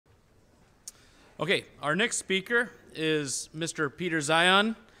Okay, our next speaker is Mr. Peter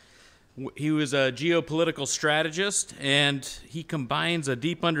Zeihan. He was a geopolitical strategist, and he combines a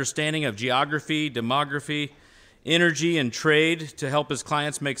deep understanding of geography, demography, energy, and trade to help his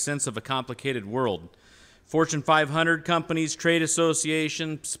clients make sense of a complicated world. Fortune 500 companies, trade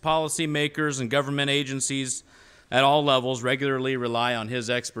associations, policymakers, and government agencies at all levels regularly rely on his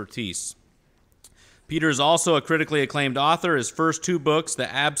expertise. Peter is also a critically acclaimed author. His first two books, The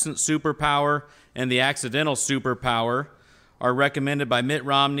Absent Superpower and The Accidental Superpower, are recommended by Mitt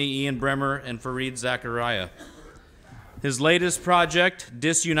Romney, Ian Bremmer, and Fareed Zakaria. His latest project,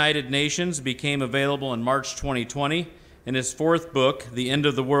 Disunited Nations, became available in March 2020, and his fourth book, The End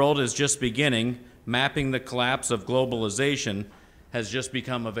of the World is Just Beginning, Mapping the Collapse of Globalization, has just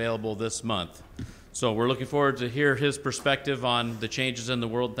become available this month. So we're looking forward to hear his perspective on the changes in the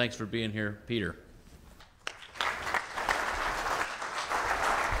world. Thanks for being here, Peter.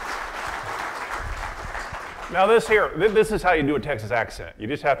 Now this is how you do a Texas accent. You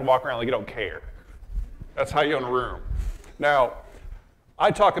just have to walk around like you don't care. That's how you own a room. Now, I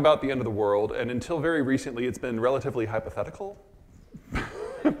talk about the end of the world, and until very recently, it's been relatively hypothetical.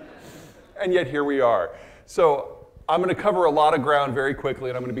 And yet here we are. So I'm going to cover a lot of ground very quickly,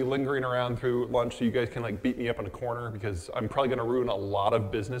 and I'm going to be lingering around through lunch so you guys can like beat me up in a corner, because I'm probably going to ruin a lot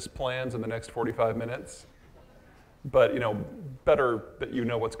of business plans in the next 45 minutes. But better that you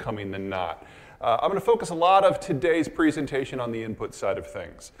know what's coming than not. I'm going to focus a lot of today's presentation on the input side of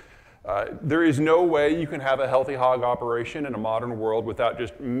things. There is no way you can have a healthy hog operation in a modern world without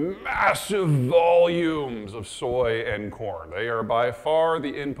just massive volumes of soy and corn. They are by far the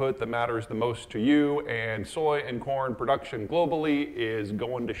input that matters the most to you, and soy and corn production globally is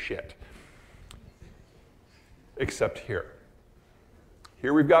going to shit. Except here.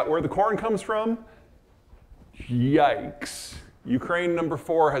 Here we've got where the corn comes from. Yikes. Ukraine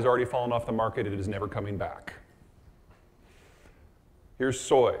 #4 has already fallen off the market. It is never coming back. Here's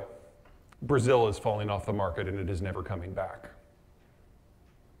soy. Brazil is falling off the market and it is never coming back.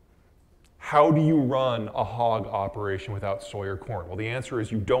 How do you run a hog operation without soy or corn? Well, the answer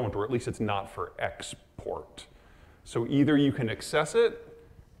is you don't, or at least it's not for export. So either you can access it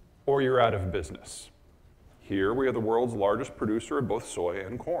or you're out of business. Here we are the world's largest producer of both soy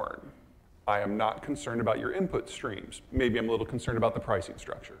and corn. I am not concerned about your input streams. Maybe I'm a little concerned about the pricing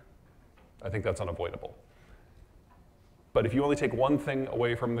structure. I think that's unavoidable. But if you only take one thing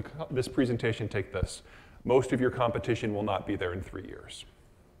away from this presentation, take this. Most of your competition will not be there in 3 years.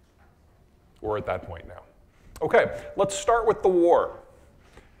 We're at that point now. Okay, let's start with the war.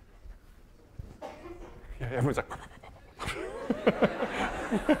 Yeah, everyone's like,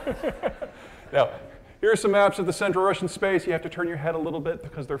 now, here are some maps of the Central Russian space. You have to turn your head a little bit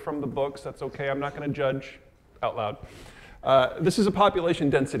because they're from the books. That's okay. I'm not going to judge out loud. This is a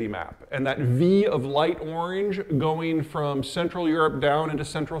population density map. And that V of light orange going from Central Europe down into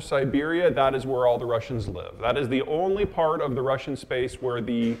Central Siberia, that is where all the Russians live. That is the only part of the Russian space where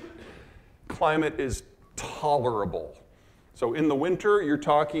the climate is tolerable. So in the winter, you're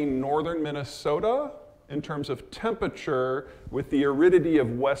talking northern Minnesota in terms of temperature with the aridity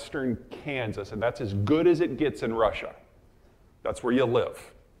of western Kansas, and that's as good as it gets in Russia. That's where you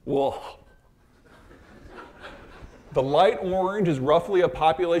live. Whoa. The light orange is roughly a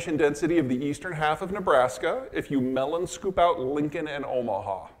population density of the eastern half of Nebraska if you melon scoop out Lincoln and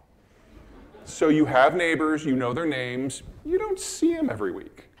Omaha. So you have neighbors, you know their names, you don't see them every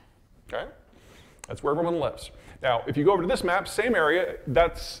week, okay? That's where everyone lives. Now, if you go over to this map, same area,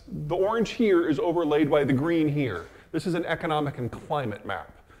 the orange here is overlaid by the green here. This is an economic and climate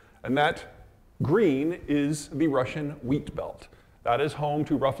map. And that green is the Russian wheat belt. That is home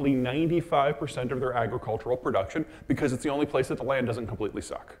to roughly 95% of their agricultural production because it's the only place that the land doesn't completely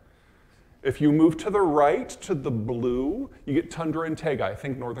suck. If you move to the right, to the blue, you get tundra and taiga.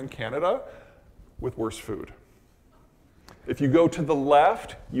 Think northern Canada with worse food. If you go to the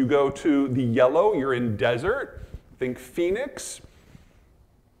left, you go to the yellow, you're in desert. Think Phoenix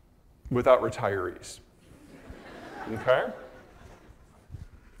without retirees, okay?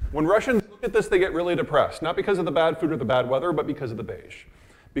 When Russians look at this, they get really depressed, not because of the bad food or the bad weather, but because of the beige.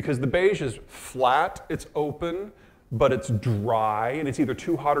 Because the beige is flat, it's open, but it's dry, and it's either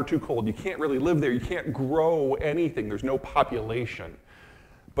too hot or too cold. You can't really live there. You can't grow anything. There's no population.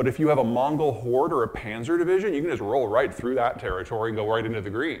 But if you have a Mongol horde or a Panzer division, you can just roll right through that territory and go right into the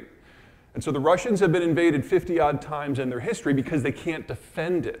green. And so the Russians have been invaded 50-odd times in their history because they can't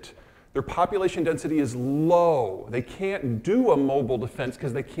defend it. Their population density is low. They can't do a mobile defense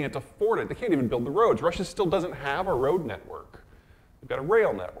because they can't afford it. They can't even build the roads. Russia still doesn't have a road network. They've got a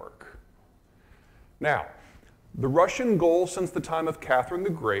rail network. Now, the Russian goal since the time of Catherine the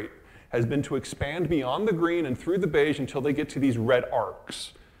Great has been to expand beyond the green and through the beige until they get to these red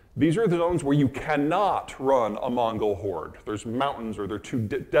arcs. These are the zones where you cannot run a Mongol horde. There's mountains, or they're too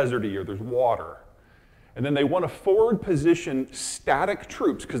deserty, or there's water. And then they want to forward position static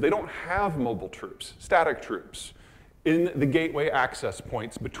troops, because they don't have mobile troops, static troops, in the gateway access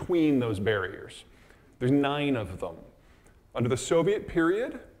points between those barriers. There's 9 of them. Under the Soviet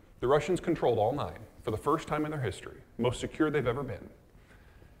period, the Russians controlled all 9 for the first time in their history, most secure they've ever been.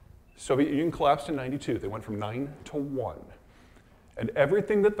 Soviet Union collapsed in '92. They went from 9 to 1. And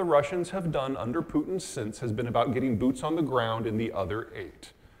everything that the Russians have done under Putin since has been about getting boots on the ground in the other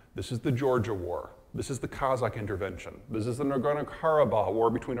 8. This is the Georgia War. This is the Kazakh intervention. This is the Nagorno-Karabakh war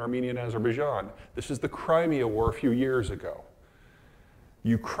between Armenia and Azerbaijan. This is the Crimea war a few years ago.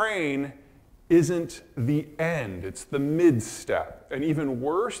 Ukraine isn't the end, it's the mid-step. And even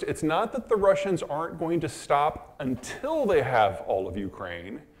worse, it's not that the Russians aren't going to stop until they have all of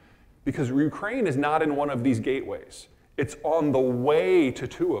Ukraine, because Ukraine is not in one of these gateways. It's on the way to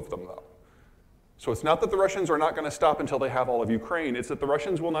 2 of them, though. So it's not that the Russians are not going to stop until they have all of Ukraine, it's that the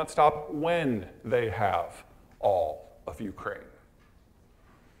Russians will not stop when they have all of Ukraine.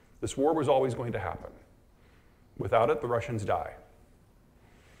 This war was always going to happen. Without it, the Russians die.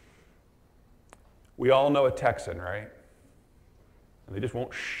 We all know a Texan, right? And they just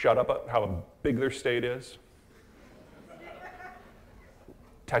won't shut up at how big their state is.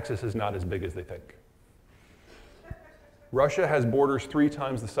 Texas is not as big as they think. Russia has borders 3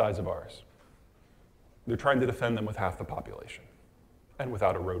 times the size of ours. They're trying to defend them with half the population and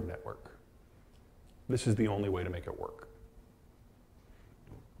without a road network. This is the only way to make it work.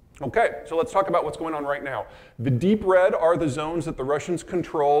 Okay, so let's talk about what's going on right now. The deep red are the zones that the Russians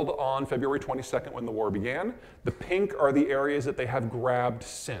controlled on February 22nd when the war began. The pink are the areas that they have grabbed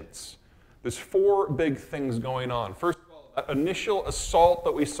since. There's 4 big things going on. First of all, that initial assault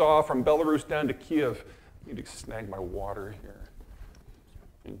that we saw from Belarus down to Kiev. I need to snag my water here.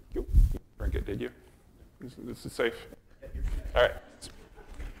 Thank you. You drink it, did you? This is safe. All right.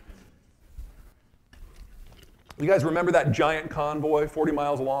 You guys remember that giant convoy, 40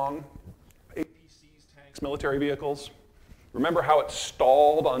 miles long? APCs, tanks, military vehicles? Remember how it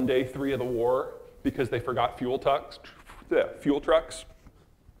stalled on day 3 of the war because they forgot fuel trucks?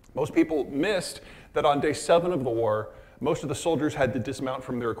 Most people missed that on day 7 of the war, most of the soldiers had to dismount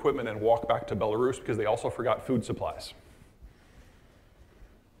from their equipment and walk back to Belarus because they also forgot food supplies.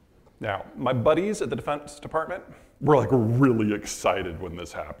 Now, my buddies at the Defense Department were like really excited when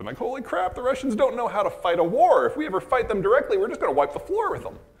this happened. Like, holy crap, the Russians don't know how to fight a war. If we ever fight them directly, we're just gonna wipe the floor with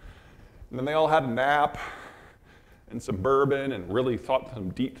them. And then they all had a nap and some bourbon and really thought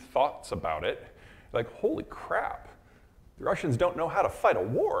some deep thoughts about it. Like, holy crap, the Russians don't know how to fight a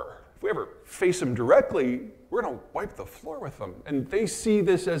war. If we ever face them directly, we're gonna wipe the floor with them. And they see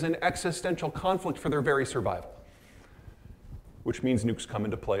this as an existential conflict for their very survival, which means nukes come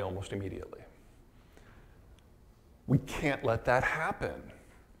into play almost immediately. We can't let that happen.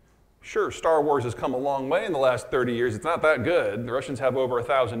 Sure, Star Wars has come a long way in the last 30 years. It's not that good. The Russians have over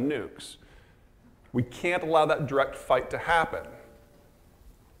 1,000 nukes. We can't allow that direct fight to happen.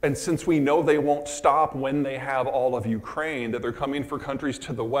 And since we know they won't stop when they have all of Ukraine, that they're coming for countries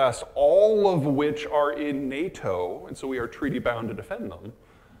to the west, all of which are in NATO, and so we are treaty bound to defend them,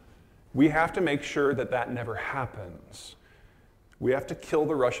 we have to make sure that that never happens. We have to kill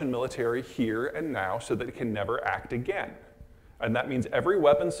the Russian military here and now so that it can never act again. And that means every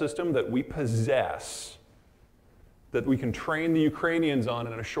weapon system that we possess, that we can train the Ukrainians on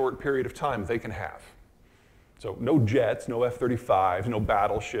in a short period of time, they can have. So no jets, no F-35s, no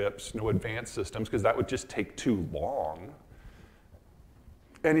battleships, no advanced systems, because that would just take too long.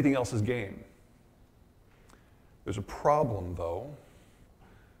 Anything else is game. There's a problem, though.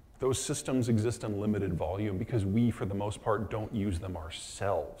 Those systems exist in limited volume because we, for the most part, don't use them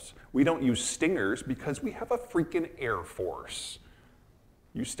ourselves. We don't use Stingers because we have a freaking Air Force.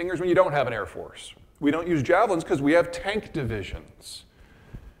 Use Stingers when you don't have an Air Force. We don't use Javelins because we have tank divisions.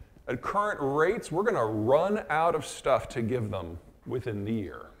 At current rates, we're going to run out of stuff to give them within the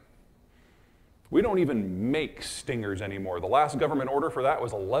year. We don't even make Stingers anymore. The last government order for that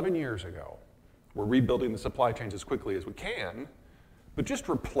was 11 years ago. We're rebuilding the supply chains as quickly as we can. But just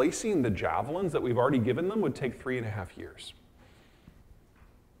replacing the Javelins that we've already given them would take 3.5 years.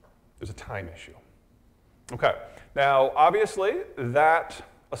 There's a time issue. Okay, now obviously that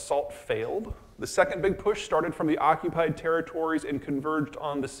assault failed. The second big push started from the occupied territories and converged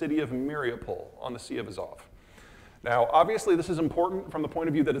on the city of Mariupol on the Sea of Azov. Now obviously this is important from the point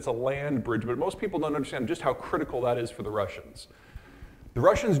of view that it's a land bridge, but most people don't understand just how critical that is for the Russians. The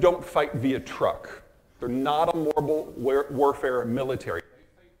Russians don't fight via truck. They're not a mobile warfare military.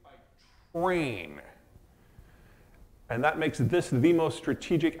 They fight by train. And that makes this the most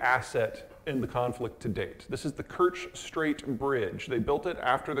strategic asset in the conflict to date. This is the Kerch Strait Bridge. They built it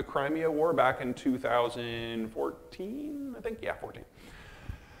after the Crimea War back in 2014, I think, yeah, 14.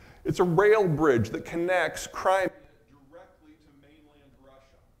 It's a rail bridge that connects Crimea directly to mainland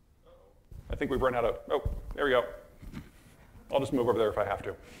Russia. I think we've run out of, oh, there we go. I'll just move over there if I have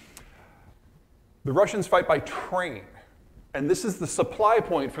to. The Russians fight by train, and this is the supply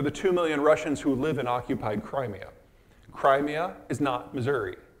point for the 2 million Russians who live in occupied Crimea. Crimea is not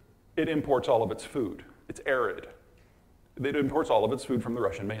Missouri. It imports all of its food. It's arid. It imports all of its food from the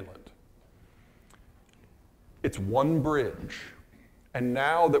Russian mainland. It's one bridge. And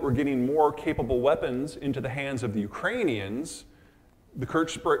now that we're getting more capable weapons into the hands of the Ukrainians, the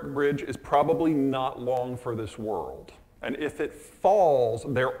Kerch Bridge is probably not long for this world. And if it falls,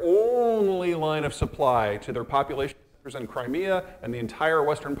 their only line of supply to their population centers in Crimea and the entire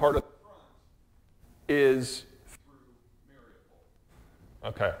western part of the front is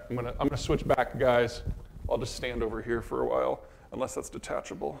okay, I'm gonna switch back, guys. I'll just stand over here for a while, unless that's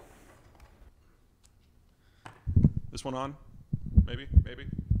detachable. This one on? Maybe?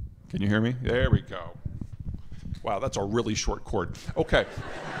 Can you hear me? There we go. Wow, that's a really short cord. Okay.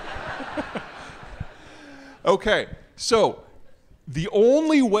 Okay, so the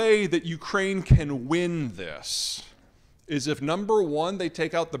only way that Ukraine can win this is if number one, they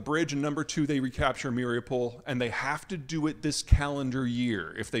take out the bridge, and number two, they recapture Mariupol, and they have to do it this calendar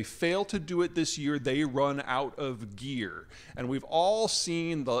year. If they fail to do it this year, they run out of gear. And we've all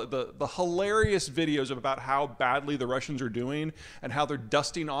seen the hilarious videos about how badly the Russians are doing and how they're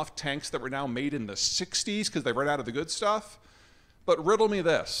dusting off tanks that were now made in the 60s because they ran out of the good stuff. But riddle me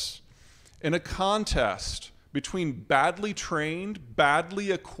this. In a contest between badly trained,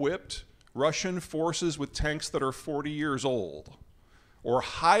 badly equipped Russian forces with tanks that are 40 years old, or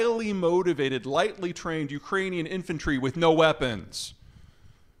highly motivated, lightly trained Ukrainian infantry with no weapons,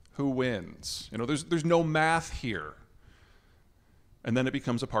 who wins? You know, there's no math here. And then it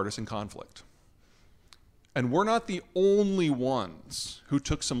becomes a partisan conflict. And we're not the only ones who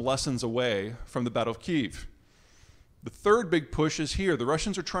took some lessons away from the Battle of Kyiv. The third big push is here. The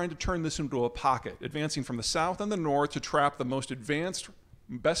Russians are trying to turn this into a pocket, advancing from the south and the north to trap the most advanced,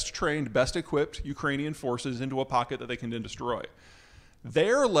 best trained, best equipped Ukrainian forces into a pocket that they can then destroy.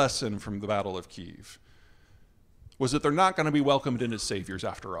 Their lesson from the Battle of Kyiv was that they're not going to be welcomed in as saviors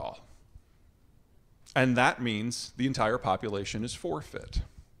after all. And that means the entire population is forfeit.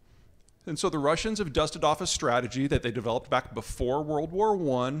 And so the Russians have dusted off a strategy that they developed back before World War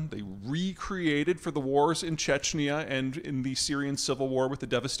I. They recreated for the wars in Chechnya and in the Syrian civil war with the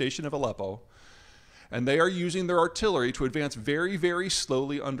devastation of Aleppo. And they are using their artillery to advance very, very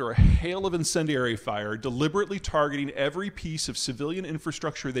slowly under a hail of incendiary fire, deliberately targeting every piece of civilian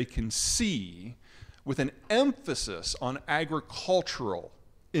infrastructure they can see, with an emphasis on agricultural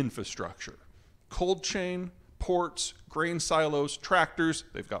infrastructure. Cold chain, ports, grain silos, tractors.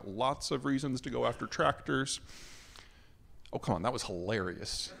 They've got lots of reasons to go after tractors. Oh, come on, that was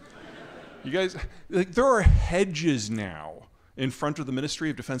hilarious. You guys, like, there are hedges now in front of the Ministry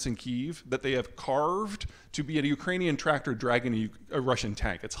of Defense in Kyiv that they have carved to be a Ukrainian tractor dragging a Russian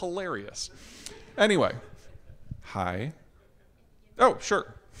tank. It's hilarious. Anyway, hi. Oh,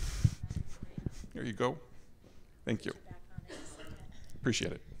 sure. Here you go. Thank you.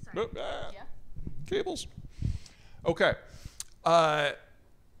 Appreciate it. Oh, cables. Okay.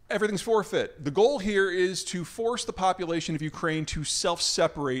 Everything's forfeit. The goal here is to force the population of Ukraine to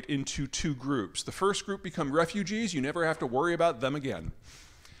self-separate into two groups. The first group become refugees. You never have to worry about them again.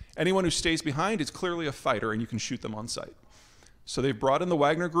 Anyone who stays behind is clearly a fighter, and you can shoot them on sight. So they've brought in the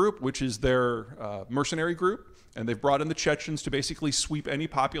Wagner group, which is their mercenary group, and they've brought in the Chechens to basically sweep any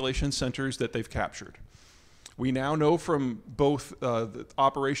population centers that they've captured. We now know from both the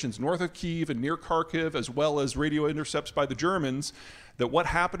operations north of Kyiv and near Kharkiv, as well as radio intercepts by the Germans, that what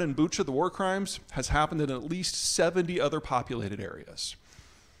happened in Bucha, the war crimes, has happened in at least 70 other populated areas.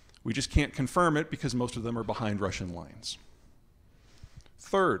 We just can't confirm it because most of them are behind Russian lines.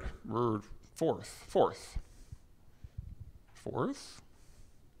 Third, or fourth.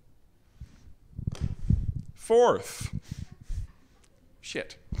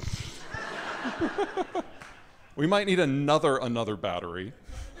 Shit. We might need another battery.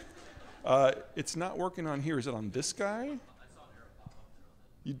 It's not working on here. Is it on this guy?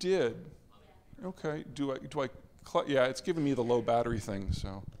 You did? Okay. Yeah, it's giving me the low battery thing,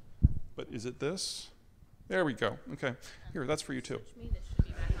 so. But is it this? There we go. Okay. Here, that's for you too.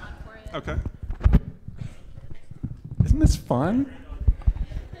 Okay. Isn't this fun?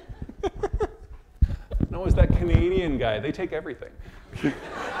 No, it's that Canadian guy. They take everything.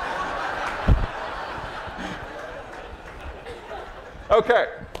 Okay.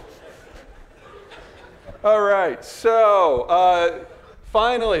 All right, so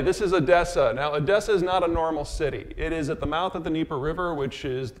finally, this is Odessa. Now, Odessa is not a normal city. It is at the mouth of the Dnieper River, which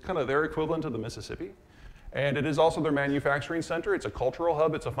is kind of their equivalent of the Mississippi. And it is also their manufacturing center. It's a cultural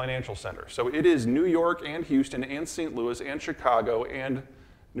hub. It's a financial center. So it is New York and Houston and St. Louis and Chicago and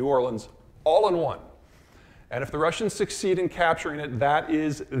New Orleans all in one. And if the Russians succeed in capturing it, that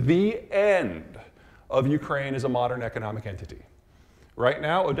is the end of Ukraine as a modern economic entity. Right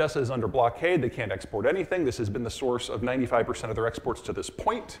now, Odessa is under blockade. They can't export anything. This has been the source of 95% of their exports to this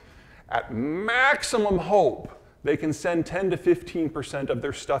point. At maximum hope, they can send 10 to 15% of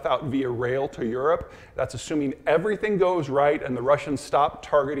their stuff out via rail to Europe. That's assuming everything goes right and the Russians stop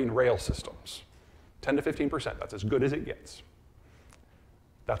targeting rail systems. 10 to 15%, that's as good as it gets.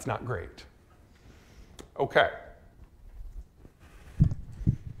 That's not great. Okay.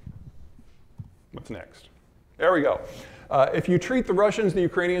 What's next? There we go. If you treat the Russians, the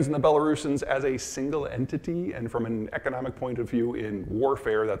Ukrainians, and the Belarusians as a single entity, and from an economic point of view in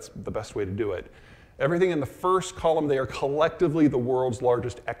warfare, that's the best way to do it. Everything in the first column, they are collectively the world's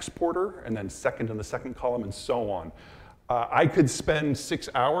largest exporter, and then second in the second column, and so on. I could spend 6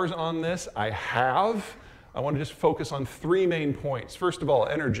 hours on this. I have. I want to just focus on 3 main points. First of all,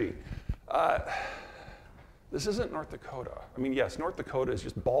 energy. This isn't North Dakota. I mean, yes, North Dakota is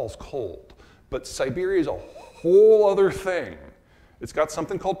just balls cold, but Siberia is a whole other thing. It's got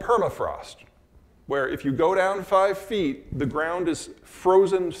something called permafrost, where if you go down 5 feet, the ground is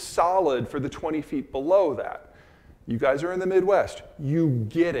frozen solid for the 20 feet below that. You guys are in the Midwest. You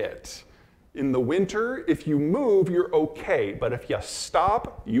get it. In the winter, if you move, you're okay, but if you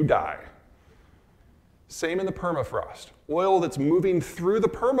stop, you die. Same in the permafrost. Oil that's moving through the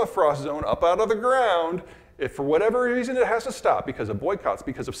permafrost zone up out of the ground, if for whatever reason it has to stop, because of boycotts,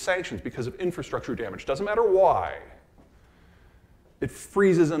 because of sanctions, because of infrastructure damage, doesn't matter why, it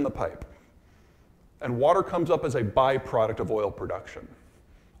freezes in the pipe. And water comes up as a byproduct of oil production.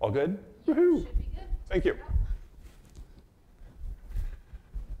 All good? Woohoo! Should be good. Thank you.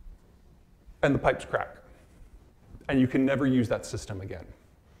 And the pipes crack. And you can never use that system again.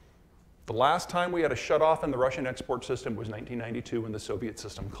 The last time we had a shutoff in the Russian export system was 1992 when the Soviet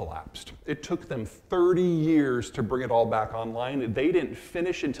system collapsed. It took them 30 years to bring it all back online. They didn't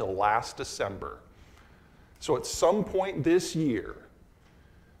finish until last December. So at some point this year,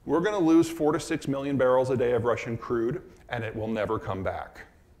 we're going to lose 4 to 6 million barrels a day of Russian crude, and it will never come back.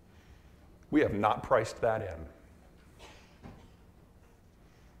 We have not priced that in.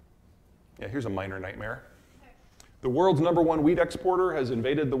 Yeah, here's a minor nightmare. The world's #1 wheat exporter has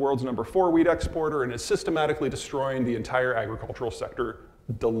invaded the world's #4 wheat exporter and is systematically destroying the entire agricultural sector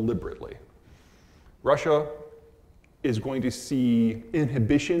deliberately. Russia is going to see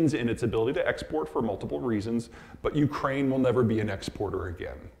inhibitions in its ability to export for multiple reasons, but Ukraine will never be an exporter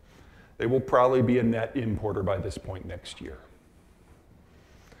again. They will probably be a net importer by this point next year.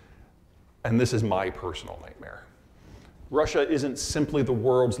 And this is my personal nightmare. Russia isn't simply the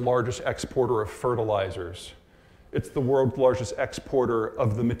world's largest exporter of fertilizers. It's the world's largest exporter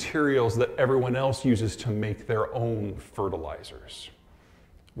of the materials that everyone else uses to make their own fertilizers.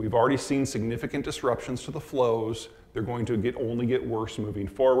 We've already seen significant disruptions to the flows. They're going to only get worse moving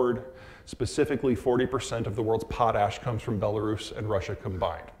forward. Specifically, 40% of the world's potash comes from Belarus and Russia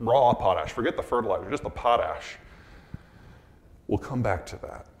combined. Raw potash, forget the fertilizer, just the potash. We'll come back to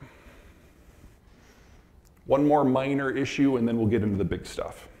that. One more minor issue, and then we'll get into the big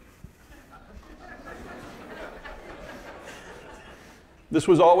stuff. This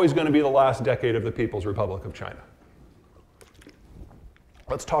was always going to be the last decade of the People's Republic of China.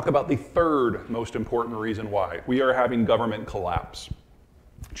 Let's talk about the third most important reason why. We are having government collapse.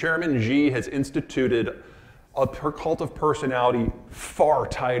 Chairman Xi has instituted a cult of personality far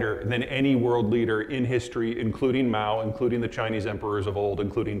tighter than any world leader in history, including Mao, including the Chinese emperors of old,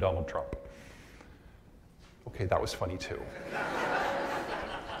 including Donald Trump. Okay, that was funny too.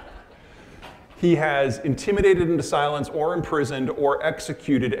 He has intimidated into silence or imprisoned or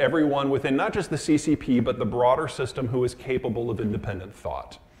executed everyone within not just the CCP, but the broader system who is capable of independent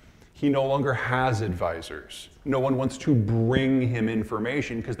thought. He no longer has advisors. No one wants to bring him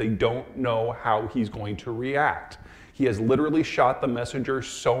information because they don't know how he's going to react. He has literally shot the messenger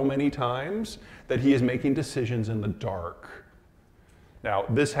so many times that he is making decisions in the dark. Now,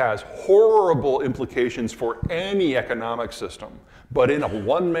 this has horrible implications for any economic system, but in a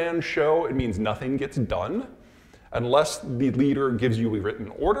one-man show, it means nothing gets done unless the leader gives you a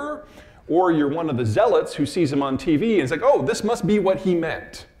written order, or you're one of the zealots who sees him on TV and is like, oh, this must be what he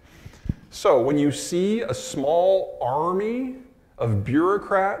meant. So when you see a small army of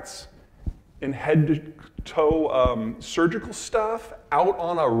bureaucrats in head-to-toe surgical stuff out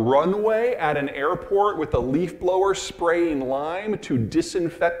on a runway at an airport with a leaf blower spraying lime to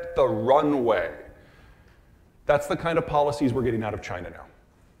disinfect the runway. That's the kind of policies we're getting out of China now.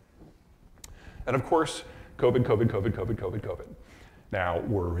 And of course, COVID, COVID, COVID, COVID, COVID, COVID. Now,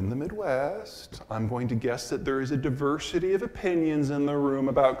 we're in the Midwest. I'm going to guess that there is a diversity of opinions in the room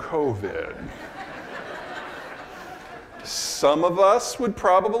about COVID. Some of us would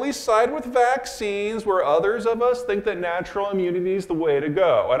probably side with vaccines, where others of us think that natural immunity is the way to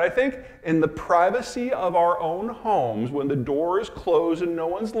go. And I think in the privacy of our own homes, when the door is closed and no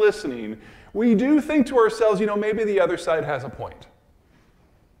one's listening, we do think to ourselves, you know, maybe the other side has a point.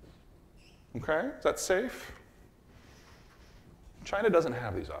 Okay? Is that safe? China doesn't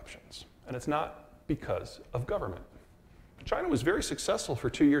have these options, and it's not because of government. China was very successful for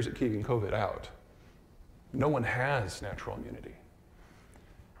 2 years at keeping COVID out. No one has natural immunity.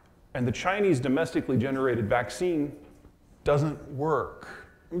 And the Chinese domestically generated vaccine doesn't work.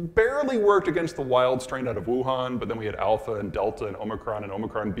 It barely worked against the wild strain out of Wuhan, but then we had Alpha and Delta and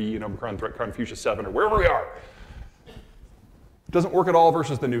Omicron B and Omicron threat Fuchsia 7 or wherever we are. It doesn't work at all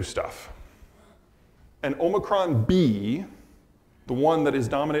versus the new stuff. And Omicron B, the one that is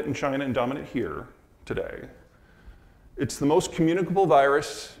dominant in China and dominant here today, it's the most communicable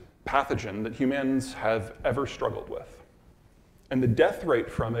virus pathogen that humans have ever struggled with. And the death rate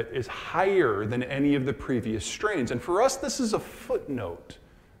from it is higher than any of the previous strains. And for us, this is a footnote,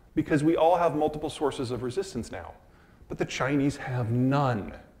 because we all have multiple sources of resistance now. But the Chinese have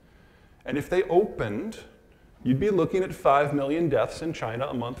none. And if they opened, you'd be looking at 5 million deaths in China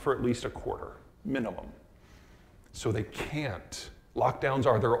a month for at least a quarter, minimum. So they can't. Lockdowns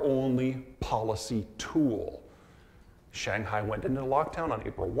are their only policy tool. Shanghai went into lockdown on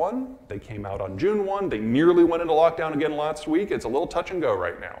April 1. They came out on June 1. They nearly went into lockdown again last week. It's a little touch and go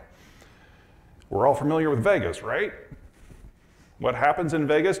right now. We're all familiar with Vegas, right? What happens in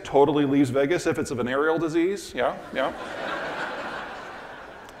Vegas totally leaves Vegas if it's a venereal disease. Yeah, yeah.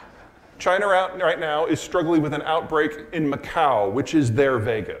 China right now is struggling with an outbreak in Macau, which is their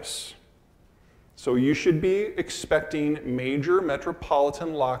Vegas. So you should be expecting major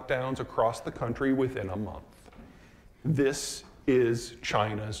metropolitan lockdowns across the country within a month. This is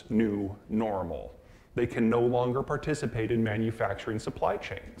China's new normal. They can no longer participate in manufacturing supply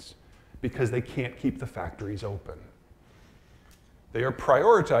chains because they can't keep the factories open. They are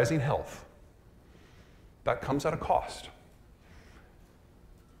prioritizing health. That comes at a cost.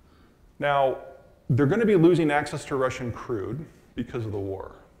 Now, they're going to be losing access to Russian crude because of the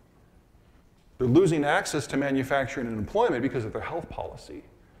war. They're losing access to manufacturing and employment because of their health policy.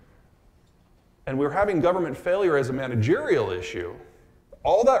 And we're having government failure as a managerial issue.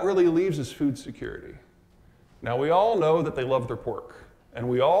 All that really leaves is food security. Now, we all know that they love their pork. And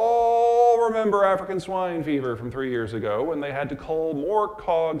we all remember African swine fever from 3 years ago when they had to cull more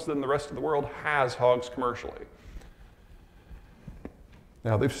hogs than the rest of the world has hogs commercially.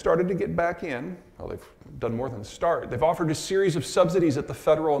 Now, they've started to get back in. Well, they've done more than start. They've offered a series of subsidies at the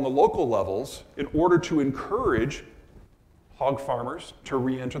federal and the local levels in order to encourage hog farmers to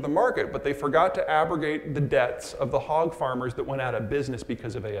re-enter the market, but they forgot to abrogate the debts of the hog farmers that went out of business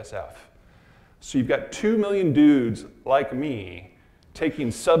because of ASF. So you've got 2 million dudes like me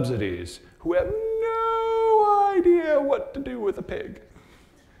taking subsidies who have no idea what to do with a pig.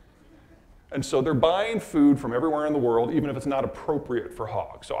 And so they're buying food from everywhere in the world, even if it's not appropriate for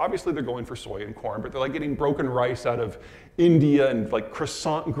hogs. So obviously they're going for soy and corn, but they're like getting broken rice out of India and like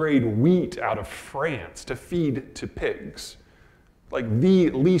croissant-grade wheat out of France to feed to pigs. Like the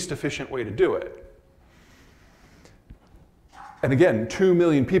least efficient way to do it. And again, 2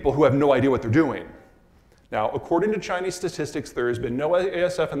 million people who have no idea what they're doing. Now, according to Chinese statistics, there has been no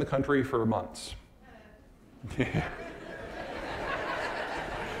ASF in the country for months.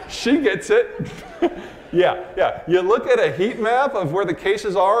 She gets it. Yeah. You look at a heat map of where the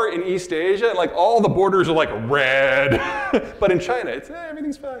cases are in East Asia, and like all the borders are like red. But in China, it's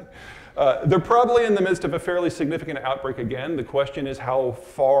everything's fine. They're probably in the midst of a fairly significant outbreak again. The question is how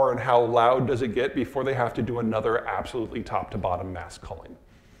far and how loud does it get before they have to do another absolutely top to bottom mass culling.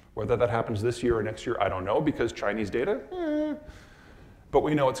 Whether that happens this year or next year, I don't know, because Chinese data, but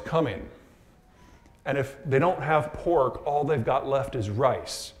we know it's coming. And if they don't have pork, all they've got left is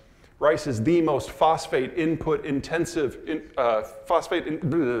rice. Rice is the most phosphate input intensive, phosphate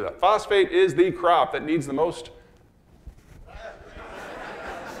is the crop that needs the most.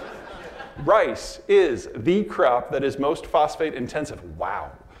 Rice is the crop that is most phosphate intensive.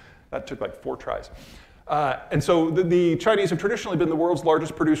 Wow, that took like 4 tries. And so the Chinese have traditionally been the world's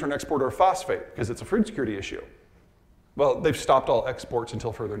largest producer and exporter of phosphate because it's a food security issue. Well, they've stopped all exports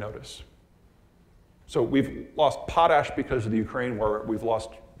until further notice. So we've lost potash because of the Ukraine war. We've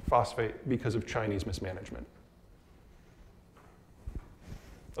lost phosphate because of Chinese mismanagement.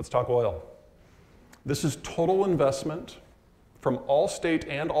 Let's talk oil. This is total investment from all state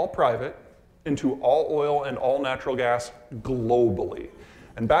and all private into all oil and all natural gas globally.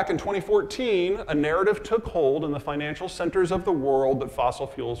 And back in 2014, a narrative took hold in the financial centers of the world that fossil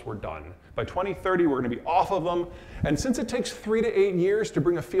fuels were done. By 2030, we're going to be off of them. And since it takes 3 to 8 years to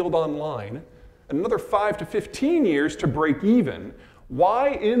bring a field online, and another 5 to 15 years to break even,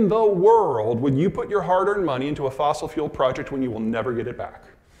 why in the world would you put your hard-earned money into a fossil fuel project when you will never get it back?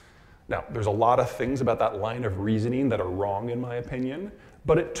 Now, there's a lot of things about that line of reasoning that are wrong, in my opinion,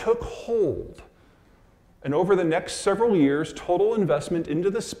 but it took hold. And over the next several years, total investment into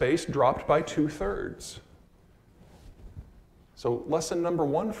the space dropped by 2/3. So lesson number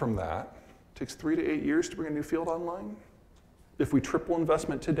 1 from that, it takes 3 to 8 years to bring a new field online. If we triple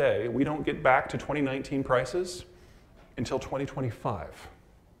investment today, we don't get back to 2019 prices until 2025,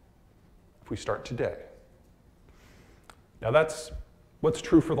 if we start today. Now that's what's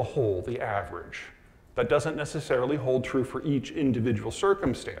true for the whole, the average. That doesn't necessarily hold true for each individual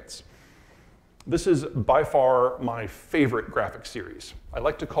circumstance. This is by far my favorite graphic series. I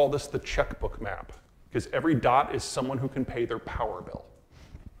like to call this the checkbook map, because every dot is someone who can pay their power bill.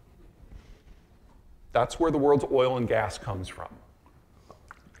 That's where the world's oil and gas comes from.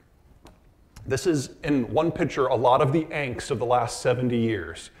 This is, in one picture, a lot of the angst of the last 70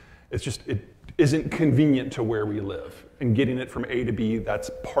 years. It's just, it isn't convenient to where we live. And getting it from A to B, that's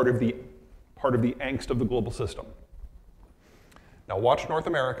part of the angst of the global system. Now watch North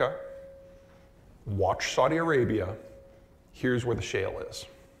America, watch Saudi Arabia. Here's where the shale is.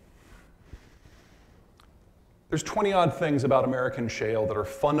 There's 20-odd things about American shale that are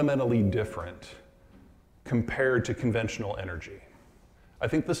fundamentally different compared to conventional energy. I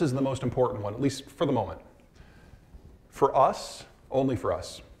think this is the most important one, at least for the moment. For us, only for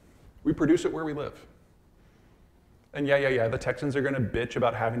us, we produce it where we live. And yeah, the Texans are going to bitch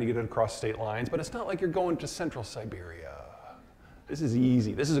about having to get it across state lines, but it's not like you're going to central Siberia. This is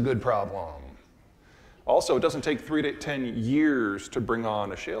easy. This is a good problem. Also, it doesn't take 3 to 10 years to bring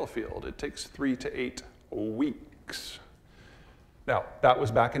on a shale field. It takes 3 to 8 weeks. Now, that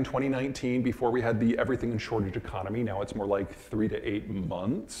was back in 2019 before we had the everything in shortage economy. Now it's more like 3 to 8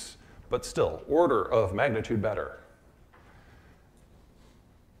 months, but still, order of magnitude better.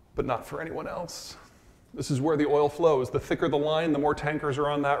 But not for anyone else. This is where the oil flows. The thicker the line, the more tankers are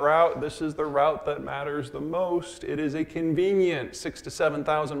on that route. This is the route that matters the most. It is a convenient 6,000 to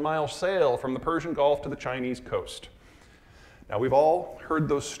 7,000 mile sail from the Persian Gulf to the Chinese coast. Now, we've all heard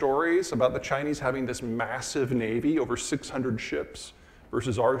those stories about the Chinese having this massive navy, over 600 ships,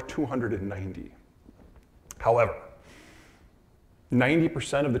 versus our 290. However,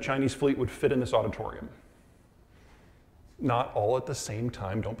 90% of the Chinese fleet would fit in this auditorium. Not all at the same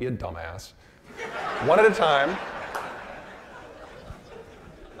time, don't be a dumbass. One at a time.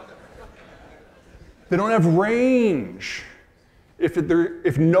 They don't have range.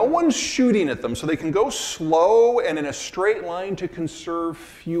 If no one's shooting at them, so they can go slow and in a straight line to conserve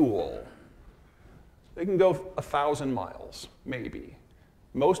fuel, they can go 1,000 miles, maybe.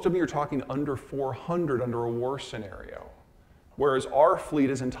 Most of them, you're talking under 400 under a war scenario, whereas our fleet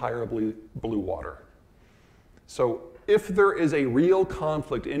is entirely blue water. So if there is a real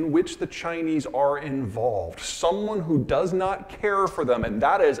conflict in which the Chinese are involved, someone who does not care for them, and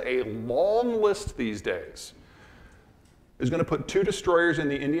that is a long list these days, is going to put 2 destroyers in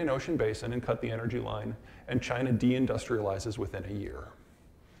the Indian Ocean basin and cut the energy line, and China deindustrializes within a year.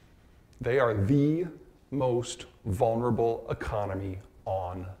 They are the most vulnerable economy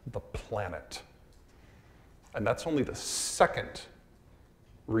on the planet. And that's only the second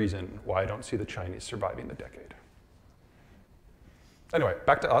reason why I don't see the Chinese surviving the decade. Anyway,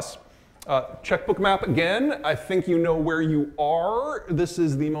 back to us. Checkbook map again. I think you know where you are. This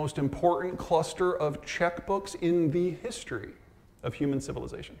is the most important cluster of checkbooks in the history of human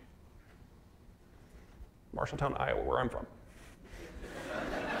civilization. Marshalltown, Iowa, where I'm from.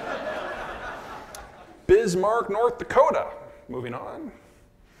 Bismarck, North Dakota. Moving on.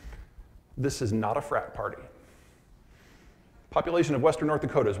 This is not a frat party. Population of Western North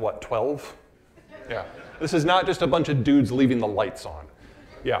Dakota is what, 12? Yeah. This is not just a bunch of dudes leaving the lights on.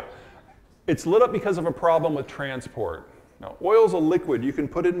 Yeah. It's lit up because of a problem with transport. Now, oil's a liquid. You can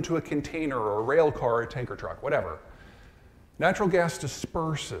put it into a container or a rail car or a tanker truck, whatever. Natural gas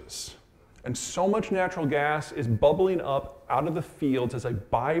disperses. And so much natural gas is bubbling up out of the fields as a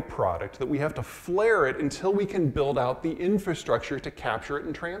byproduct that we have to flare it until we can build out the infrastructure to capture it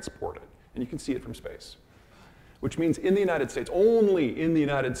and transport it. And you can see it from space. which means in the United States, only in the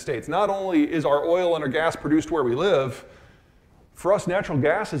United States. Not only is our oil and our gas produced where we live, for us, natural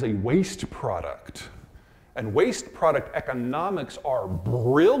gas is a waste product. And waste product economics are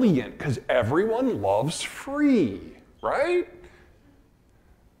brilliant because everyone loves free, right?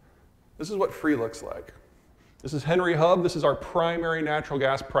 This is what free looks like. This is Henry Hub. This is our primary natural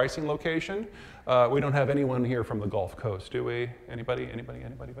gas pricing location. We don't have anyone here from the Gulf Coast, do we? Anybody?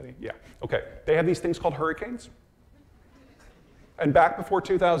 Yeah, okay. They have these things called hurricanes. And back before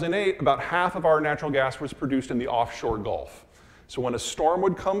 2008, about half of our natural gas was produced in the offshore Gulf. So when a storm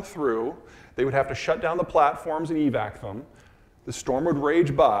would come through, they would have to shut down the platforms and evac them. The storm would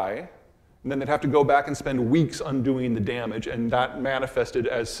rage by, and then they'd have to go back and spend weeks undoing the damage, and that manifested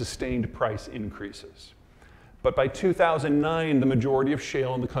as sustained price increases. But by 2009, the majority of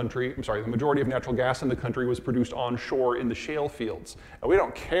shale in the country, the majority of natural gas in the country was produced onshore in the shale fields. And we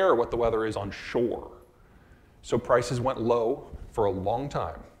don't care what the weather is on shore. So prices went low for a long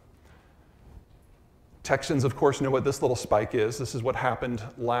time. Texans, of course, know what this little spike is. This is what happened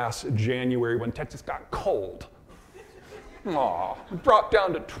last January when Texas got cold. Aw, dropped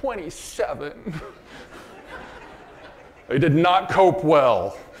down to 27. They did not cope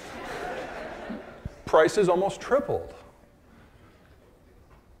well. Prices almost tripled.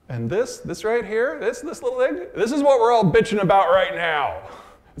 And this right here, this little thing, this is what we're all bitching about right now.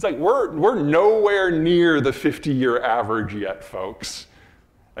 It's like we're nowhere near the 50-year average yet, folks.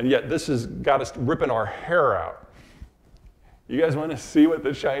 And yet this has got us ripping our hair out. You guys want to see what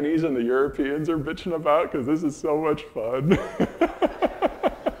the Chinese and the Europeans are bitching about? Because this is so much fun.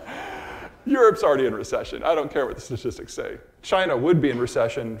 Europe's already in recession. I don't care what the statistics say. China would be in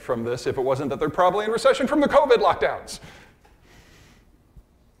recession from this if it wasn't that they're probably in recession from the COVID lockdowns.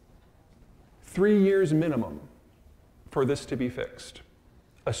 3 years minimum for this to be fixed,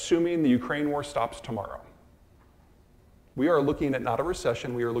 assuming the Ukraine war stops tomorrow. We are looking at not a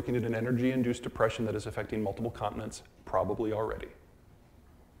recession, we are looking at an energy-induced depression that is affecting multiple continents, probably already.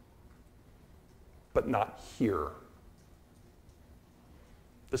 But not here.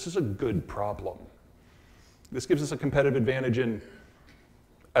 This is a good problem. This gives us a competitive advantage in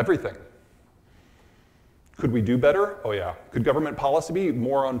everything. Could we do better? Oh yeah. Could government policy be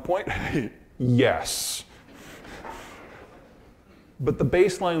more on point? Yes. But the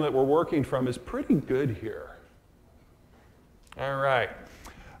baseline that we're working from is pretty good here. All right.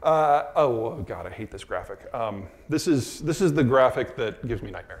 Oh God, I hate this graphic. This is the graphic that gives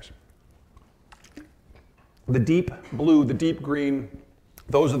me nightmares. The deep blue, the deep green,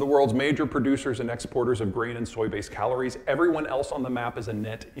 those are the world's major producers and exporters of grain and soy-based calories. Everyone else on the map is a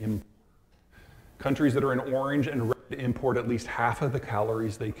net import. Countries that are in orange and red import at least half of the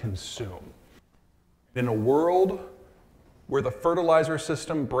calories they consume. In a world where the fertilizer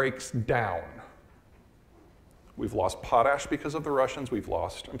system breaks down, we've lost potash because of the Russians, we've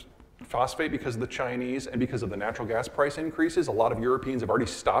lost phosphate because of the Chinese, and because of the natural gas price increases, a lot of Europeans have already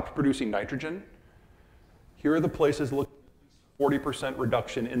stopped producing nitrogen. Here are the places looking at 40%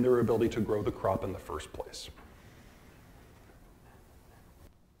 reduction in their ability to grow the crop in the first place.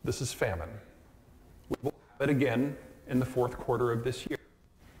 This is famine. We will have it again in the fourth quarter of this year.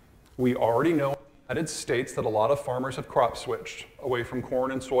 We already know in the United States that a lot of farmers have crop switched away from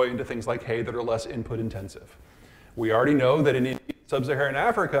corn and soy into things like hay that are less input intensive. We already know that in sub-Saharan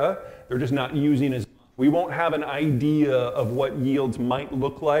Africa, they're just not using as much. We won't have an idea of what yields might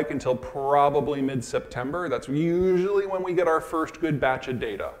look like until probably mid-September. That's usually when we get our first good batch of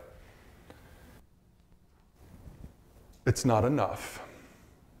data. It's not enough.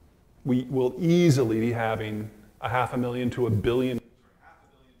 We will easily be having 500,000 to 1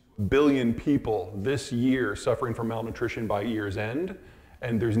 billion people this year suffering from malnutrition by year's end.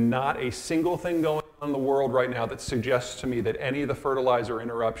 And there's not a single thing going on in the world right now that suggests to me that any of the fertilizer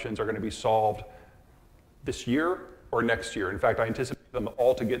interruptions are going to be solved this year or next year. In fact, I anticipate them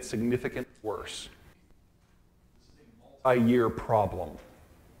all to get significantly worse. This is a multi-year problem.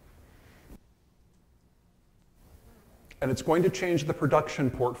 And it's going to change the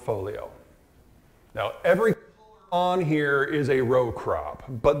production portfolio. Now, every color on here is a row crop,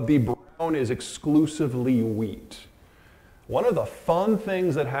 but the brown is exclusively wheat. One of the fun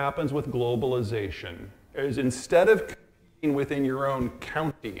things that happens with globalization is instead of competing within your own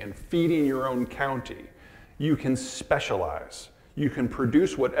county and feeding your own county, you can specialize. You can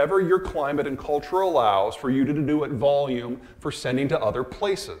produce whatever your climate and culture allows for you to do at volume for sending to other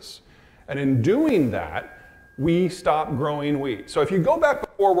places. And in doing that, we stop growing wheat. So if you go back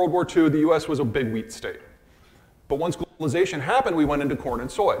before World War II, the US was a big wheat state. But once globalization happened, we went into corn and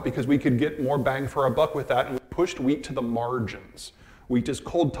soy because we could get more bang for our buck with that, and we pushed wheat to the margins. Wheat is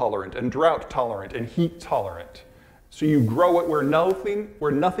cold tolerant and drought tolerant and heat tolerant. So you grow it where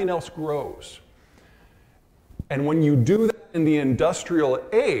nothing else grows. And when you do that in the industrial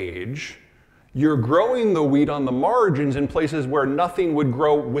age, you're growing the wheat on the margins in places where nothing would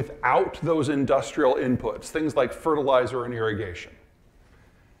grow without those industrial inputs, things like fertilizer and irrigation.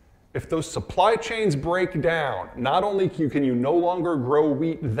 If those supply chains break down, not only can you no longer grow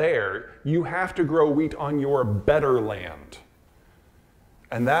wheat there, you have to grow wheat on your better land.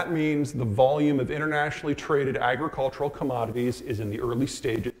 And that means the volume of internationally traded agricultural commodities is in the early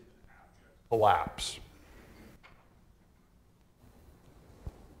stages of collapse.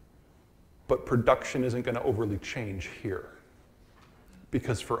 But production isn't going to overly change here,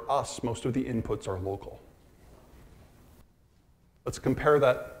 because for us, most of the inputs are local. Let's compare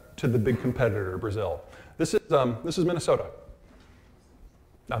that to the big competitor, Brazil. This is Minnesota.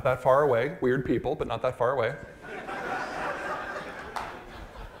 Not that far away. Weird people, but not that far away.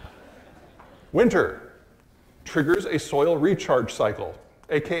 Winter triggers a soil recharge cycle,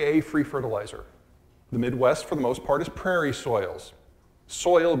 aka free fertilizer. The Midwest, for the most part, is prairie soils.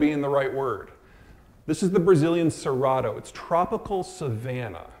 Soil being the right word. This is the Brazilian Cerrado. It's tropical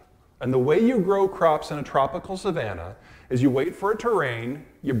savanna. And the way you grow crops in a tropical savanna is you wait for it to rain,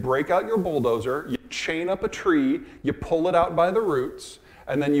 you break out your bulldozer, you chain up a tree, you pull it out by the roots,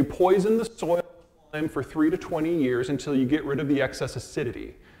 and then you poison the soil with lime for 3 to 20 years until you get rid of the excess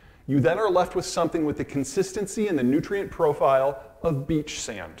acidity. You then are left with something with the consistency and the nutrient profile of beach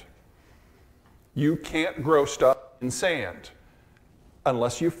sand. You can't grow stuff in sand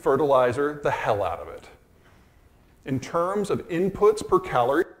unless you fertilizer the hell out of it. In terms of inputs per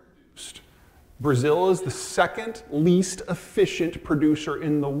calorie produced, Brazil is the second least efficient producer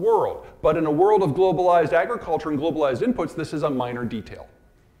in the world. But in a world of globalized agriculture and globalized inputs, this is a minor detail.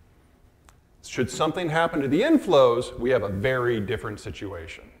 Should something happen to the inflows, we have a very different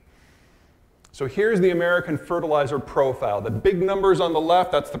situation. So here's the American fertilizer profile. The big numbers on the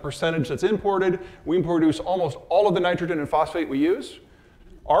left, that's the percentage that's imported. We produce almost all of the nitrogen and phosphate we use.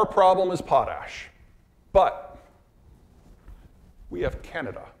 Our problem is potash. But we have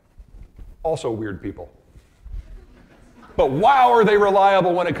Canada. Also weird people. But wow, are they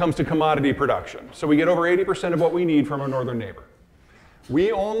reliable when it comes to commodity production. So we get over 80% of what we need from our northern neighbor.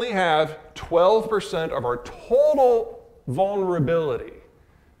 We only have 12% of our total vulnerability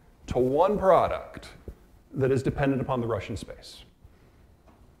to one product that is dependent upon the Russian space.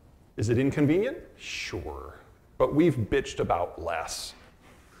 Is it inconvenient? Sure. But we've bitched about less.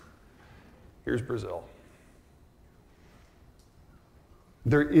 Here's Brazil.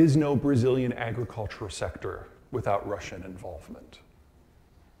 There is no Brazilian agricultural sector without Russian involvement.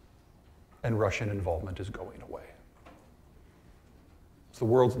 And Russian involvement is going away. It's the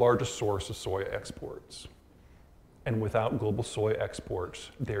world's largest source of soy exports. And without global soy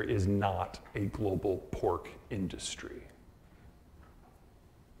exports, there is not a global pork industry.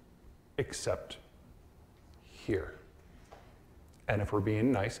 Except here. And if we're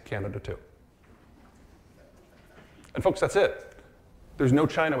being nice, Canada too. And folks, that's it. There's no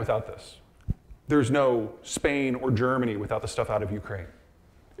China without this. There's no Spain or Germany without the stuff out of Ukraine.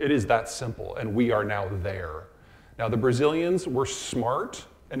 It is that simple, and we are now there. Now, the Brazilians were smart,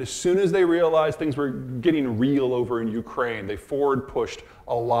 and as soon as they realized things were getting real over in Ukraine, they forward pushed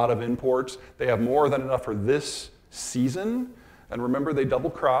a lot of imports. They have more than enough for this season, and remember, they double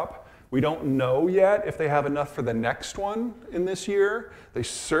crop. We don't know yet if they have enough for the next one in this year. They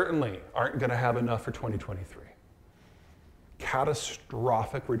certainly aren't going to have enough for 2023.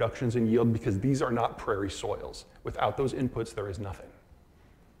 Catastrophic reductions in yield because these are not prairie soils. Without those inputs, there is nothing.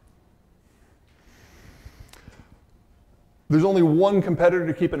 There's only one competitor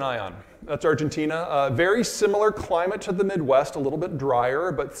to keep an eye on. That's Argentina. Very similar climate to the Midwest, a little bit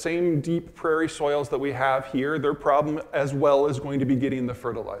drier, but same deep prairie soils that we have here. Their problem as well is going to be getting the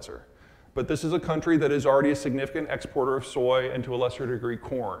fertilizer. But this is a country that is already a significant exporter of soy and to a lesser degree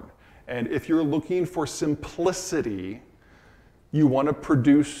corn. And if you're looking for simplicity, you want to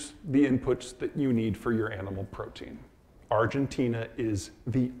produce the inputs that you need for your animal protein. Argentina is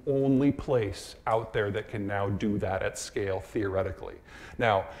the only place out there that can now do that at scale, theoretically.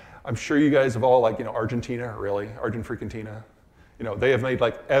 Now, I'm sure you guys have all Argentina, really? Argent-freaking-tina? They have made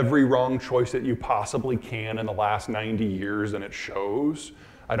every wrong choice that you possibly can in the last 90 years, and it shows.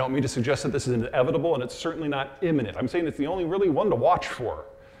 I don't mean to suggest that this is inevitable, and it's certainly not imminent. I'm saying it's the only really one to watch for.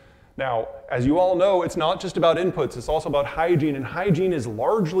 Now, as you all know, it's not just about inputs, it's also about hygiene, and hygiene is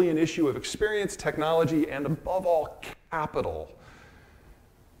largely an issue of experience, technology, and above all, capital.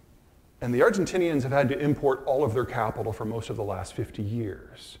 And the Argentinians have had to import all of their capital for most of the last 50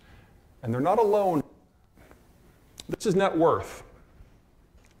 years. And they're not alone. This is net worth.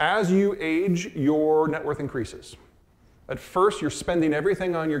 As you age, your net worth increases. At first, you're spending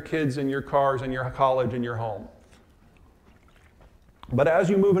everything on your kids and your cars and your college and your home. But as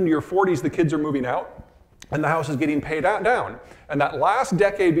you move into your 40s, the kids are moving out, and the house is getting paid down. And that last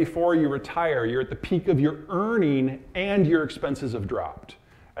decade before you retire, you're at the peak of your earning and your expenses have dropped.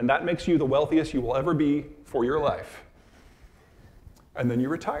 And that makes you the wealthiest you will ever be for your life. And then you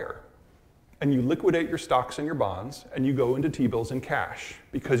retire. And you liquidate your stocks and your bonds, and you go into T-bills and cash,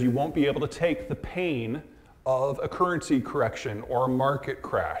 because you won't be able to take the pain of a currency correction or a market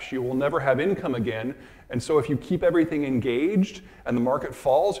crash. You will never have income again, and so if you keep everything engaged and the market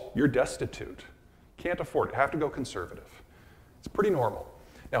falls, you're destitute. Can't afford it, have to go conservative. It's pretty normal.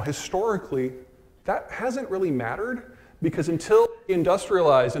 Now, historically, that hasn't really mattered, because until we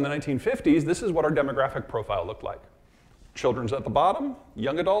industrialized in the 1950s, this is what our demographic profile looked like. Children's at the bottom,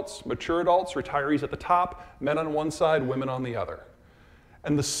 young adults, mature adults, retirees at the top, men on one side, women on the other.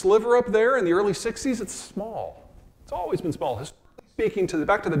 And the sliver up there in the early 60s, it's small. It's always been small. Historically speaking,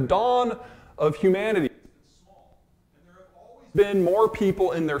 back to the dawn of humanity, it's small. And there have always been more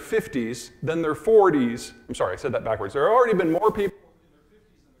people in their 50s than their 40s. I'm sorry, I said that backwards. There have already been more people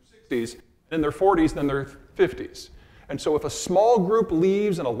in their 50s than their 60s, and in their 40s than their 50s. And so if a small group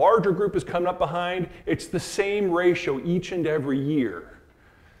leaves and a larger group is coming up behind, it's the same ratio each and every year.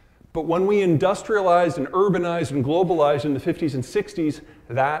 But when we industrialized and urbanized and globalized in the 50s and 60s,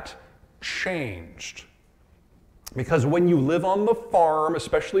 that changed. Because when you live on the farm,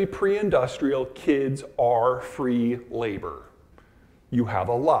 especially pre-industrial, kids are free labor. You have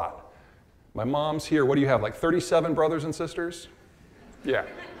a lot. My mom's here. What do you have, like 37 brothers and sisters? Yeah.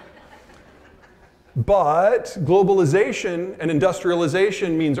 But globalization and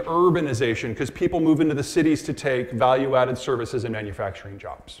industrialization means urbanization, because people move into the cities to take value-added services and manufacturing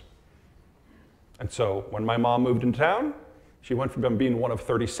jobs. And so when my mom moved into town, she went from being one of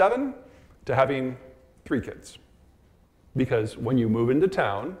 37 to having 3 kids. Because when you move into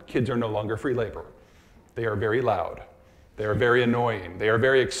town, kids are no longer free labor. They are very loud. They are very annoying. They are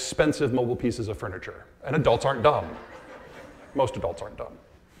very expensive mobile pieces of furniture. And adults aren't dumb. Most adults aren't dumb.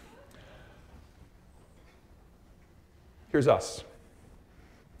 Here's us.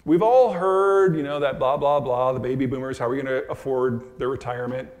 We've all heard, that blah, blah, blah, the baby boomers, how are we going to afford their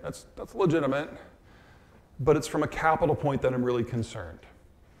retirement? That's legitimate. But it's from a capital point that I'm really concerned.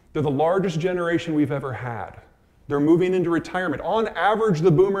 They're the largest generation we've ever had. They're moving into retirement. On average,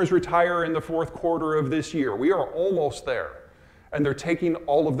 the boomers retire in the 4th quarter of this year. We are almost there. And they're taking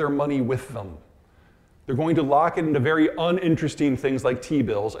all of their money with them. They're going to lock it into very uninteresting things like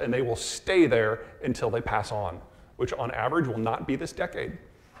T-bills, and they will stay there until they pass on, which on average will not be this decade.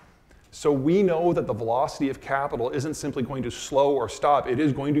 So we know that the velocity of capital isn't simply going to slow or stop. It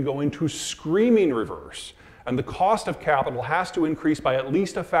is going to go into screaming reverse. And the cost of capital has to increase by at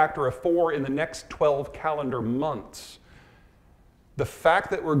least a factor of 4 in the next 12 calendar months. The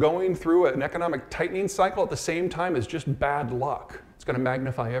fact that we're going through an economic tightening cycle at the same time is just bad luck. It's going to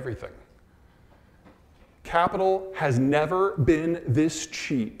magnify everything. Capital has never been this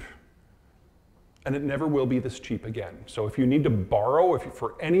cheap. And it never will be this cheap again. So if you need to borrow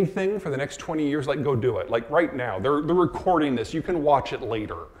for anything for the next 20 years, go do it. Like right now, they're recording this. You can watch it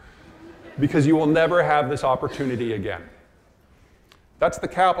later, because you will never have this opportunity again. That's the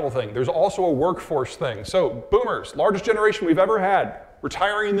capital thing. There's also a workforce thing. So boomers, largest generation we've ever had,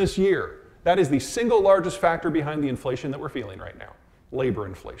 retiring this year. That is the single largest factor behind the inflation that we're feeling right now, labor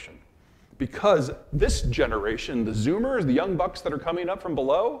inflation. Because this generation, the Zoomers, the young bucks that are coming up from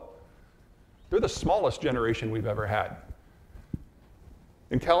below, they're the smallest generation we've ever had.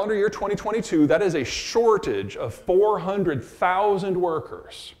 In calendar year 2022, that is a shortage of 400,000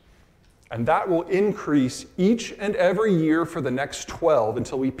 workers. And that will increase each and every year for the next 12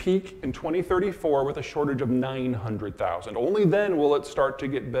 until we peak in 2034 with a shortage of 900,000. Only then will it start to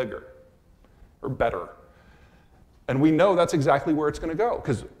get bigger or better. And we know that's exactly where it's going to go,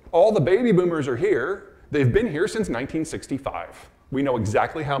 because all the baby boomers are here. They've been here since 1965. We know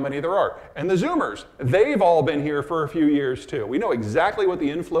exactly how many there are. And the Zoomers, they've all been here for a few years too. We know exactly what the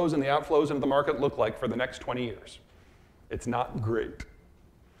inflows and the outflows into the market look like for the next 20 years. It's not great.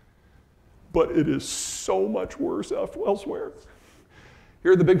 But it is so much worse elsewhere.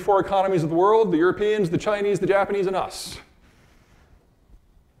 Here are the big 4 economies of the world: the Europeans, the Chinese, the Japanese, and us.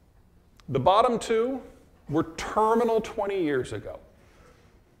 The bottom 2 were terminal 20 years ago.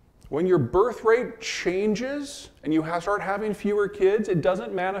 When your birth rate changes and you start having fewer kids, it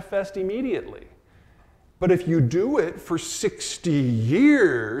doesn't manifest immediately. But if you do it for 60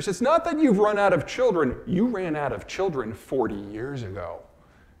 years, it's not that you've run out of children. You ran out of children 40 years ago.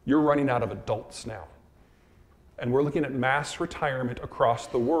 You're running out of adults now. And we're looking at mass retirement across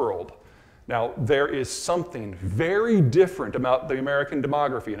the world. Now, there is something very different about the American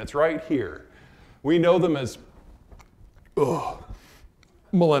demography, and it's right here. We know them as,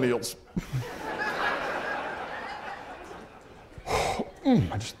 millennials.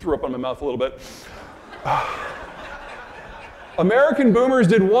 I just threw up on my mouth a little bit. American boomers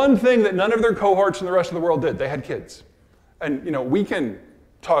did one thing that none of their cohorts in the rest of the world did. They had kids. And we can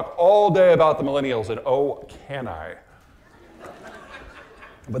talk all day about the millennials, and oh, can I?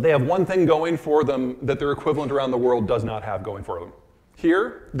 But they have one thing going for them that their equivalent around the world does not have going for them.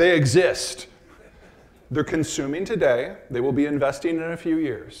 Here, they exist. They're consuming today. They will be investing in a few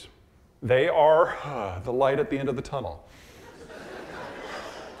years. They are the light at the end of the tunnel.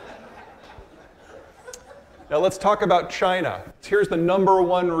 Now let's talk about China. Here's the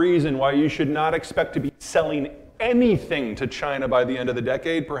 #1 reason why you should not expect to be selling anything to China by the end of the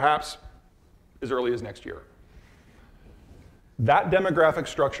decade, perhaps as early as next year. That demographic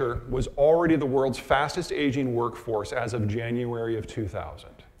structure was already the world's fastest aging workforce as of January of 2000.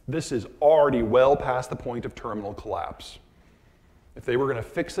 This is already well past the point of terminal collapse. If they were going to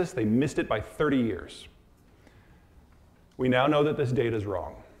fix this, they missed it by 30 years. We now know that this data is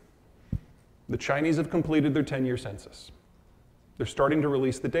wrong. The Chinese have completed their 10-year census. They're starting to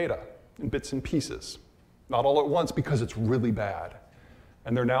release the data in bits and pieces, not all at once because it's really bad.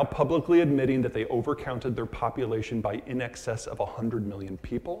 And they're now publicly admitting that they overcounted their population by in excess of 100 million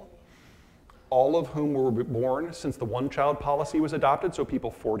people, all of whom were born since the one-child policy was adopted, so people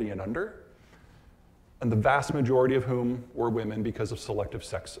 40 and under, and the vast majority of whom were women because of selective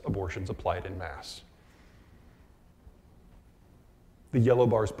sex abortions applied en masse. The yellow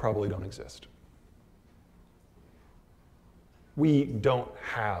bars probably don't exist. We don't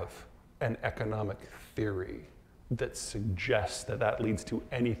have an economic theory that suggests that that leads to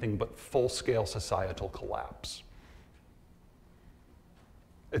anything but full-scale societal collapse.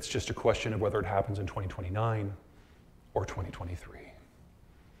 It's just a question of whether it happens in 2029 or 2023.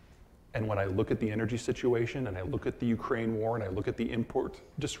 And when I look at the energy situation, and I look at the Ukraine war, and I look at the import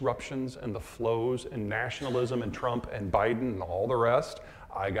disruptions and the flows and nationalism and Trump and Biden and all the rest,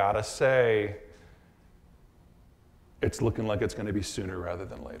 I gotta say, it's looking like it's gonna be sooner rather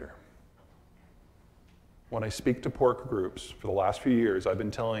than later. When I speak to pork groups for the last few years, I've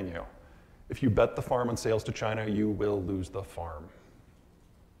been telling you, if you bet the farm on sales to China, you will lose the farm.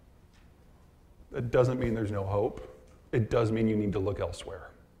 That doesn't mean there's no hope. It does mean you need to look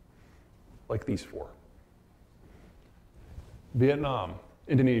elsewhere, like these four. Vietnam,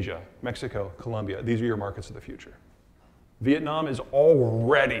 Indonesia, Mexico, Colombia, these are your markets of the future. Vietnam is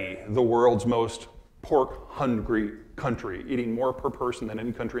already the world's most pork-hungry country, eating more per person than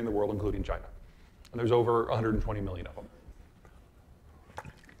any country in the world, including China. And there's over 120 million of them.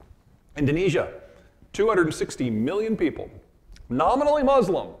 Indonesia, 260 million people, nominally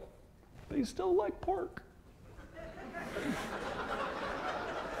Muslim. They still like pork.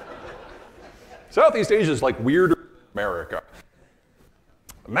 Southeast Asia is like weirder than America.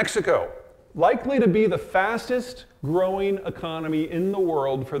 Mexico, likely to be the fastest growing economy in the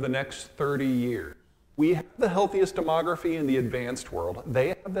world for the next 30 years. We have the healthiest demography in the advanced world. They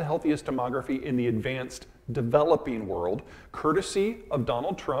have the healthiest demography in the advanced developing world. Courtesy of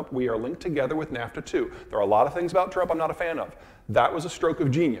Donald Trump, we are linked together with NAFTA too. There are a lot of things about Trump I'm not a fan of. That was a stroke of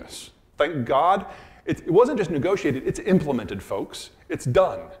genius. Thank God it wasn't just negotiated, it's implemented, folks. It's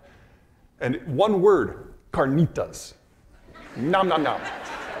done. And one word, carnitas. Nom, nom, nom.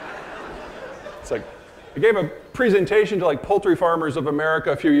 It's like, I gave a presentation to like poultry farmers of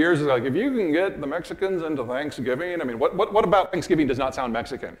America a few years ago. Like, if you can get the Mexicans into Thanksgiving, I mean, what about Thanksgiving does not sound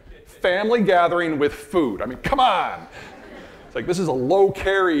Mexican? Family gathering with food. I mean, come on. It's like, this is a low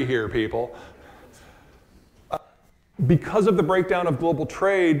carry here, people. Because of the breakdown of global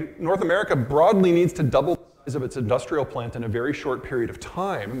trade, North America broadly needs to double the size of its industrial plant in a very short period of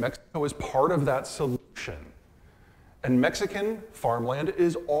time. Mexico is part of that solution. And Mexican farmland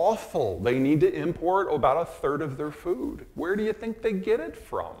is awful. They need to import about 1/3 of their food. Where do you think they get it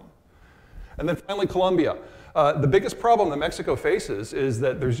from? And then finally, Colombia. The biggest problem that Mexico faces is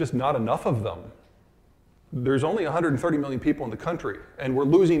that there's just not enough of them. There's only 130 million people in the country, and we're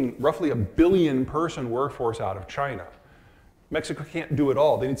losing roughly a 1 billion person workforce out of China. Mexico can't do it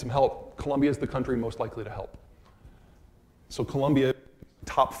all. They need some help. Colombia is the country most likely to help. So Colombia,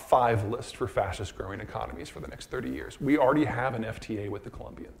 top 5 list for fastest growing economies for the next 30 years. We already have an FTA with the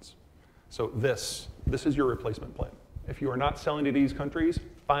Colombians. So this is your replacement plan. If you are not selling to these countries,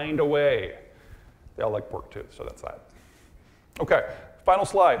 find a way. They all like pork too, so that's that. Okay, final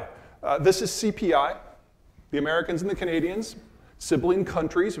slide. This is CPI. The Americans and the Canadians, sibling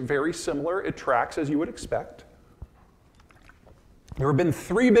countries, very similar. It tracks as you would expect. There have been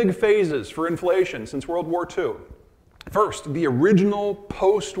three big phases for inflation since World War II. First, the original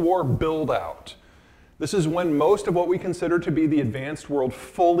post-war build-out. This is when most of what we consider to be the advanced world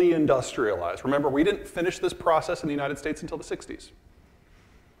fully industrialized. Remember, we didn't finish this process in the United States until the 60s.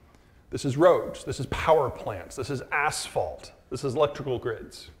 This is roads, this is power plants, this is asphalt, this is electrical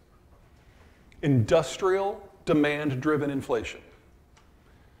grids. Industrial, demand-driven inflation.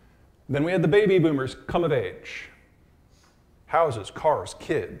 Then we had the baby boomers come of age. Houses, cars,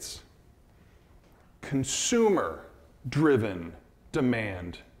 kids. Consumer-driven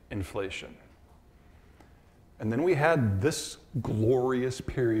demand inflation. And then we had this glorious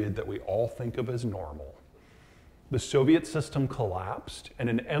period that we all think of as normal. The Soviet system collapsed, and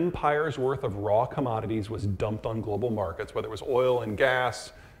an empire's worth of raw commodities was dumped on global markets, whether it was oil and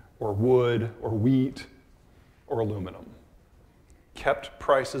gas, or wood, or wheat, or aluminum. Kept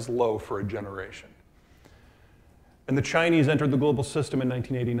prices low for a generation. And the Chinese entered the global system in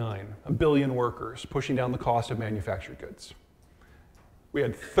 1989, 1 billion workers, pushing down the cost of manufactured goods. We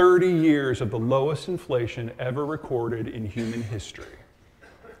had 30 years of the lowest inflation ever recorded in human history.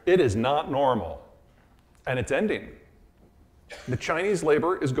 It is not normal, and it's ending. The Chinese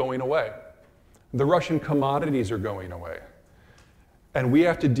labor is going away. The Russian commodities are going away. And we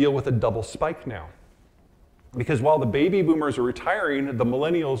have to deal with a double spike now. Because while the baby boomers are retiring, the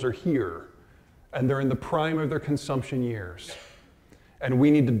millennials are here, and they're in the prime of their consumption years. And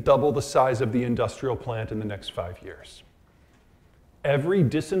we need to double the size of the industrial plant in the next 5 years. Every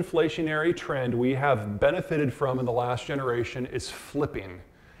disinflationary trend we have benefited from in the last generation is flipping.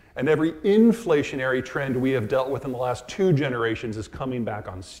 And every inflationary trend we have dealt with in the last 2 generations is coming back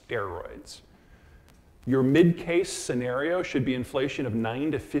on steroids. Your mid-case scenario should be inflation of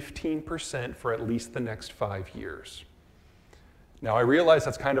 9 to 15% for at least the next 5 years. Now, I realize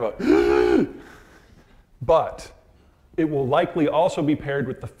that's kind of a but it will likely also be paired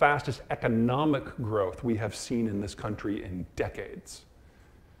with the fastest economic growth we have seen in this country in decades.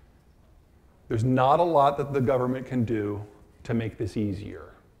 There's not a lot that the government can do to make this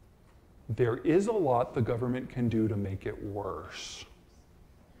easier. There is a lot the government can do to make it worse.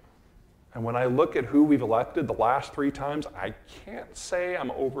 And when I look at who we've elected the last 3 times, I can't say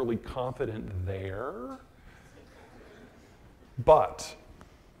I'm overly confident there. But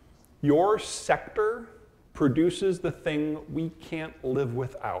your sector produces the thing we can't live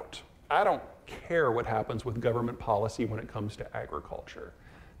without. I don't care what happens with government policy when it comes to agriculture,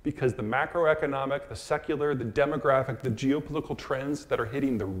 because the macroeconomic, the secular, the demographic, the geopolitical trends that are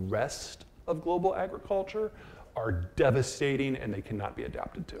hitting the rest of global agriculture are devastating and they cannot be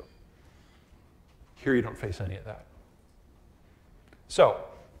adapted to. Here you don't face any of that. So,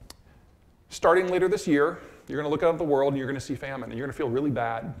 starting later this year, you're going to look out at the world and you're going to see famine and you're going to feel really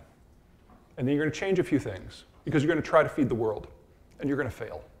bad. And then you're going to change a few things because you're going to try to feed the world and you're going to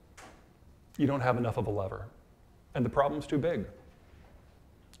fail. You don't have enough of a lever and the problem's too big.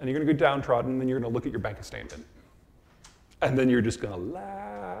 And you're going to go downtrodden and then you're going to look at your bank statement. And then you're just going to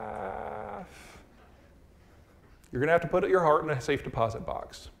laugh. You're going to have to put your heart in a safe deposit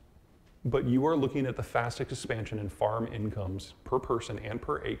box. But you are looking at the fastest expansion in farm incomes per person and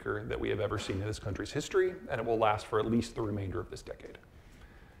per acre that we have ever seen in this country's history, and it will last for at least the remainder of this decade.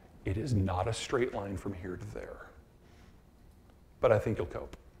 It is not a straight line from here to there. But I think you'll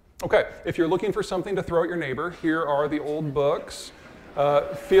cope. Okay, if you're looking for something to throw at your neighbor, here are the old books.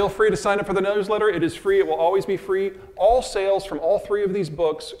 Feel free to sign up for the newsletter. It is free. It will always be free. All sales from all 3 of these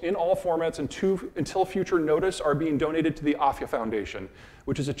books in all formats until future notice are being donated to the AFIA Foundation,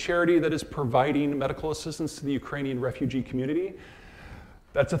 which is a charity that is providing medical assistance to the Ukrainian refugee community.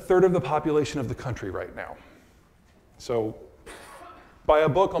 That's 1/3 of the population of the country right now. So buy a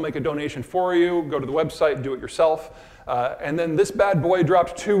book, I'll make a donation for you. Go to the website, do it yourself. And then this bad boy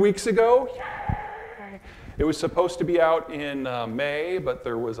dropped 2 weeks ago. Yay! It was supposed to be out in May, but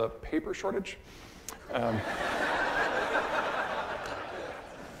there was a paper shortage.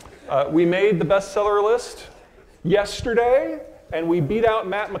 We made the bestseller list yesterday, and we beat out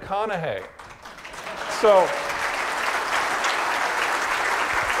Matt McConaughey. So,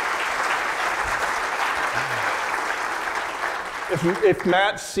 if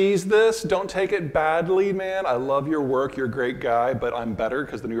Matt sees this, don't take it badly, man. I love your work, you're a great guy, but I'm better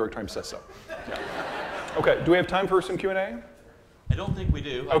because the New York Times says so. Yeah. Okay, do we have time for some Q&A? I don't think we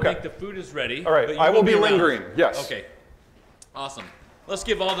do. Okay. I think the food is ready. All right, I will be lingering, yes. Okay, awesome. Let's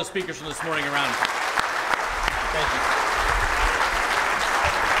give all the speakers from this morning a round. Thank you.